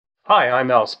Hi,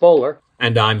 I'm Al Spoler.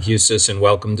 And I'm Hugh Sisson.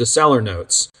 Welcome to Cellar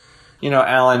Notes. You know,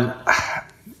 Alan,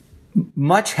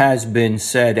 much has been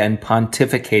said and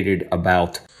pontificated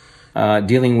about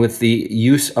dealing with the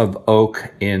use of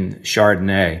oak in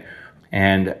Chardonnay.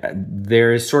 And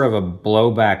there is sort of a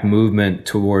blowback movement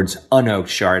towards unoaked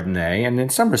Chardonnay. And in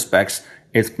some respects,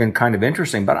 it's been kind of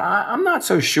interesting. But I'm not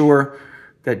so sure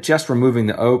that just removing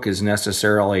the oak is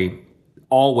necessarily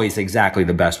always exactly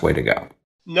the best way to go.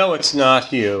 No, it's not,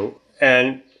 Hugh.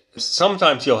 And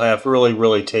sometimes you'll have really,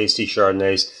 really tasty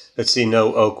Chardonnays that see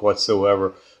no oak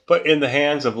whatsoever. But in the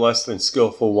hands of less than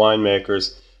skillful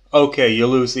winemakers, okay, you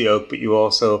lose the oak, but you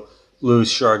also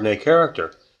lose Chardonnay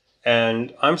character.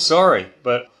 And I'm sorry,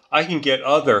 but I can get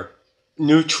other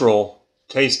neutral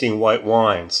tasting white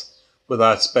wines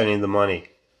without spending the money.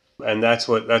 And that's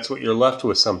what you're left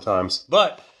with sometimes.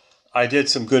 But I did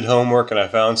some good homework and I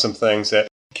found some things that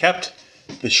kept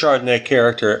the Chardonnay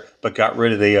character but got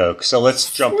rid of the oak. So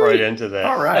let's jump right into that.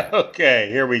 All right. Okay,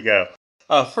 here we go.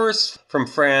 First, from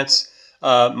France,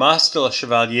 Mas de la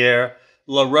Chevalière,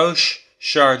 La Roche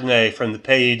Chardonnay from the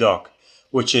Pays d'Oc,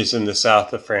 which is in the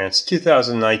south of France.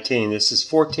 2019. This is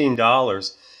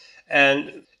 $14.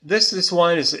 And this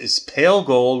wine is pale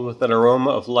gold with an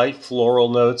aroma of light floral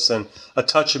notes and a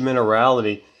touch of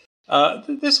minerality.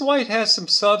 This white has some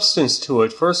substance to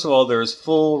it. First of all, there's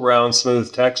full, round,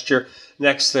 smooth texture.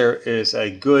 Next, there is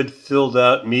a good,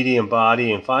 filled-out, medium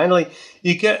body. And finally,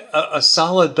 you get a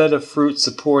solid bed of fruit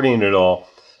supporting it all.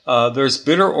 There's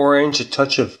bitter orange, a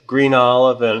touch of green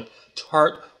olive, and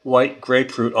tart white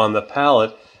grapefruit on the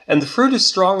palate. And the fruit is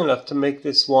strong enough to make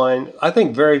this wine, I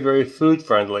think, very, very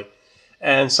food-friendly.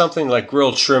 And something like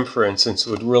grilled shrimp, for instance,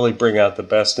 would really bring out the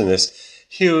best in this.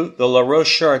 Hugh, the La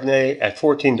Roche Chardonnay at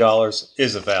 $14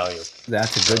 is a value.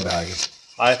 That's a good value.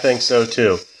 I think so,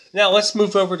 too. Now, let's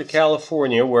move over to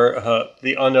California, where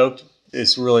the unoaked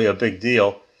is really a big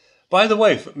deal. By the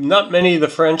way, not many of the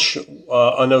French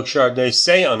unoaked Chardonnays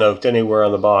say unoaked anywhere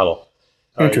on the bottle.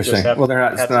 Interesting.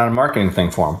 It's not a marketing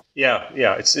thing for them. Yeah,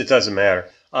 it doesn't matter.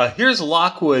 Here's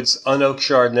Lockwood's unoaked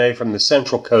Chardonnay from the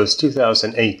Central Coast,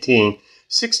 2018,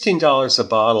 $16 a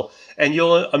bottle. And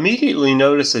you'll immediately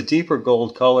notice a deeper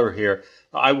gold color here.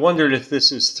 I wondered if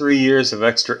this was 3 years of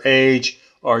extra age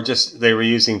or just they were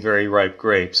using very ripe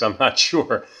grapes. I'm not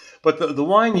sure. But the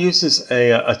wine uses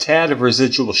a tad of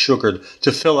residual sugar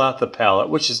to fill out the palate,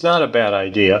 which is not a bad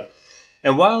idea.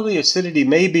 And while the acidity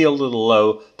may be a little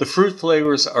low, the fruit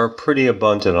flavors are pretty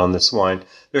abundant on this wine.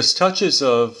 There's touches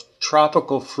of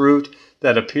tropical fruit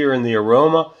that appear in the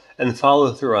aroma and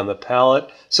follow through on the palate.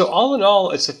 So all in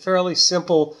all, it's a fairly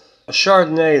simple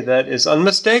Chardonnay that is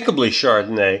unmistakably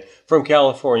Chardonnay from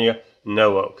California,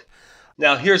 no oak.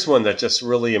 Now, here's one that just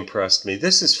really impressed me.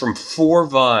 This is from Four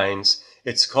Vines.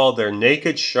 It's called their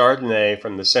Naked Chardonnay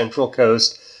from the Central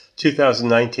Coast,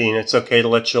 2019. It's okay to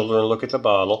let children look at the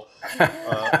bottle.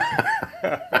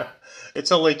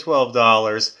 It's only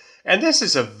 $12. And this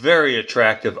is a very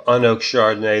attractive unoaked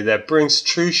Chardonnay that brings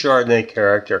true Chardonnay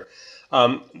character.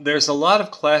 There's a lot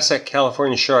of classic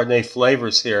California Chardonnay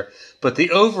flavors here, but the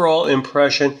overall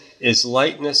impression is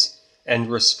lightness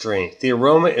and restraint. The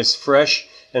aroma is fresh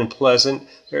and pleasant.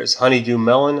 There's honeydew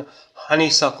melon,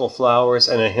 honeysuckle flowers,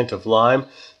 and a hint of lime.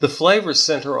 The flavors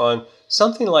center on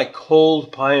something like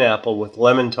cold pineapple with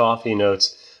lemon toffee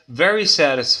notes. Very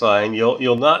satisfying.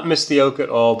 You'll not miss the oak at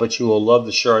all, but you will love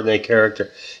the Chardonnay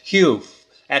character. Hugh,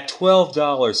 at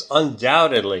 $12,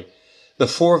 undoubtedly, the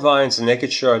Four Vines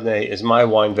Naked Chardonnay is my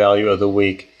wine value of the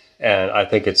week, and I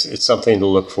think it's something to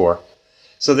look for.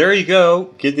 So there you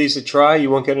go. Give these a try. You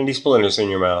won't get any splinters in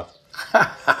your mouth.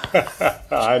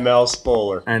 I'm Al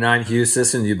Spoler. And I'm Hugh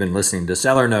Sisson. You've been listening to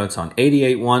Cellar Notes on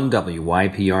 88.1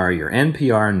 WYPR, your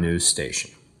NPR news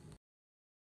station.